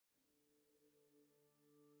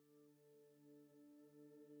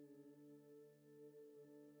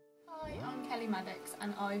Maddox,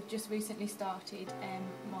 and I've just recently started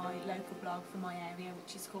my local blog for my area,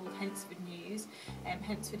 which is called Hednesford News.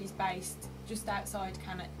 Hednesford is based just outside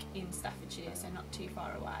Cannock in Staffordshire, so not too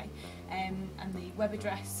far away. And the web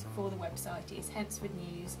address for the website is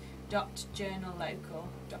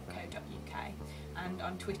hednesfordnews.journallocal.co.uk, and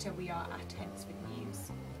on Twitter we are at Hednesford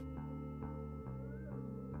News.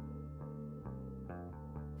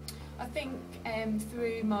 I think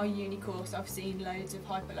through my uni course I've seen loads of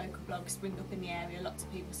hyperlocal blogs spring up in the area. Lots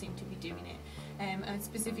of people seem to be doing it, and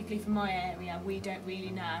specifically for my area we don't really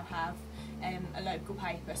now have a local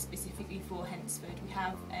paper specifically for Hednesford. We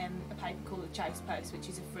have a paper called the Chase Post, which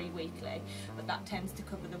is a free weekly, but that tends to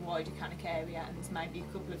cover the wider Cannock area, and there's maybe a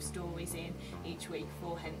couple of stories in each week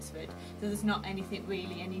for Hednesford. So there's not anything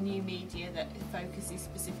really, any new media that focuses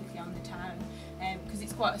specifically on the town, because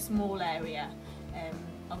it's quite a small area.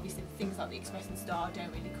 Obviously things like the Express and Star don't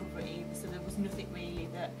really cover it either, so there was nothing really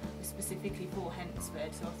that was specifically for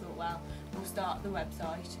Hednesford. So I thought, well, we'll start the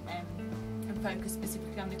website and focus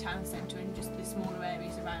specifically on the town centre and just the smaller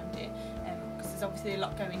areas around it, because there's obviously a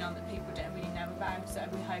lot going on that people don't really know about, so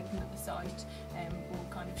we're hoping that the site will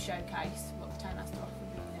kind of showcase what the town has to offer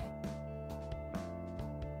really.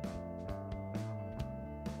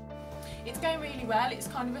 It's going really well. It's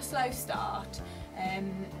kind of a slow start,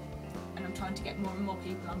 and I'm trying to get more and more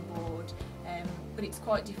people on board, but it's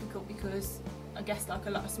quite difficult because I guess like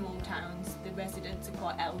a lot of small towns, the residents are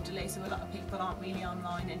quite elderly, so a lot of people aren't really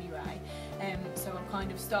online anyway. So I've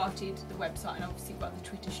kind of started the website and obviously got the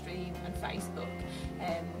Twitter stream and Facebook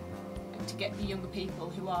to get the younger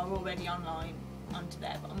people who are already online onto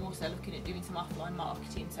there, but I'm also looking at doing some offline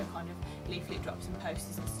marketing, so kind of leaflet drops and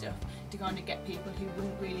posters and stuff to kind of get people who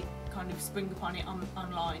wouldn't really kind of spring upon it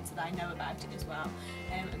online so they know about it as well.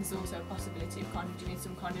 And there's also a possibility of kind of doing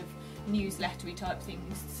some kind of newslettery type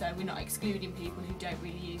things, so we're not excluding people who don't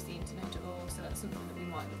really use the internet at all, so that's something that we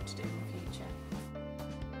might look to do in the future.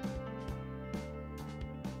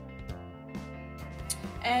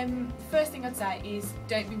 First thing I'd say is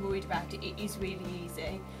don't be worried about it. It is really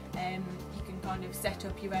easy. You can kind of set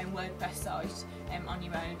up your own WordPress site on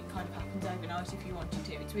your own. It kind of happens overnight if you wanted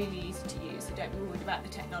to. It's really easy to use, so don't be worried about the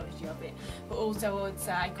technology of it. But also I would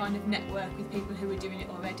say kind of network with people who are doing it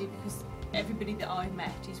already, because everybody that I've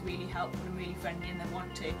met is really helpful and really friendly, and they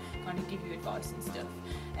want to kind of give you advice and stuff.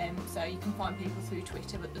 So you can find people through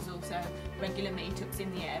Twitter, but there's also regular meetups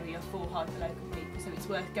in the area for hyperlocal people, so it's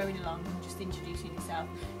worth going along and just introducing yourself,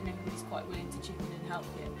 and everybody's quite willing to chip in and help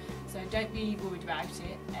you. So don't be worried about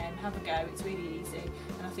it, have a go. It's really easy,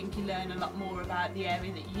 and I think you learn a lot more about the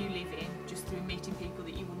area that you live in just through meeting people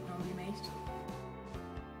that you wouldn't normally meet.